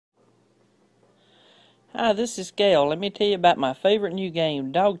Hi, this is Gail. Let me tell you about my favorite new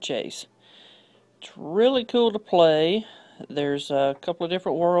game, Dog Chase. It's really cool to play. There's a couple of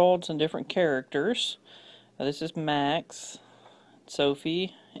different worlds and different characters. This is Max,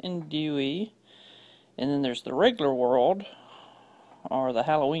 Sophie, and Dewey. And then there's the regular world, or the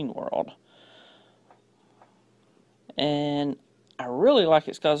Halloween world. And I really like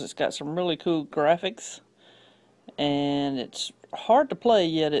it because it's got some really cool graphics. And it's hard to play,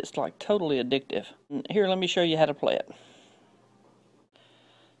 yet it's like totally addictive. Here, let me show you how to play it.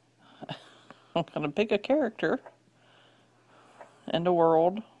 I'm going to pick a character and a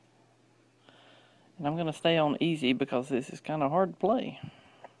world. And I'm going to stay on easy because this is kind of hard to play.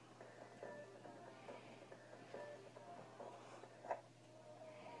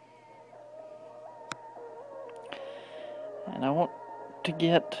 And I want to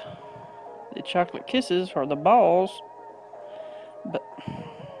get the chocolate kisses or the balls, but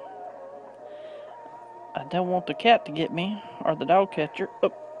I don't want the cat to get me or the dog catcher.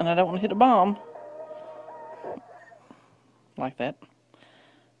 Oh, and I don't want to hit a bomb like that.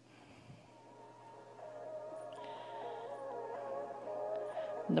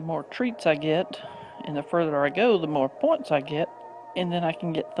 The more treats I get and the further I go, the more points I get, and then I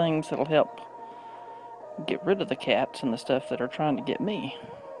can get things that'll help get rid of the cats and the stuff that are trying to get me.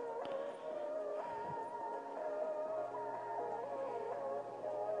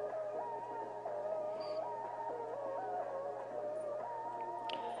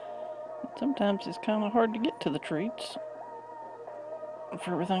 Sometimes it's kind of hard to get to the treats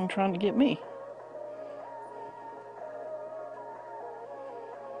for everything trying to get me.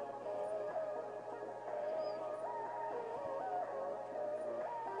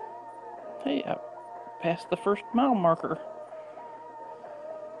 Hey, I passed the first mile marker.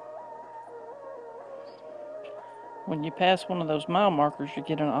 When you pass one of those mile markers, you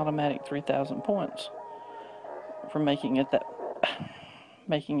get an automatic 3,000 points for making it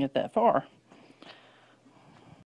that far.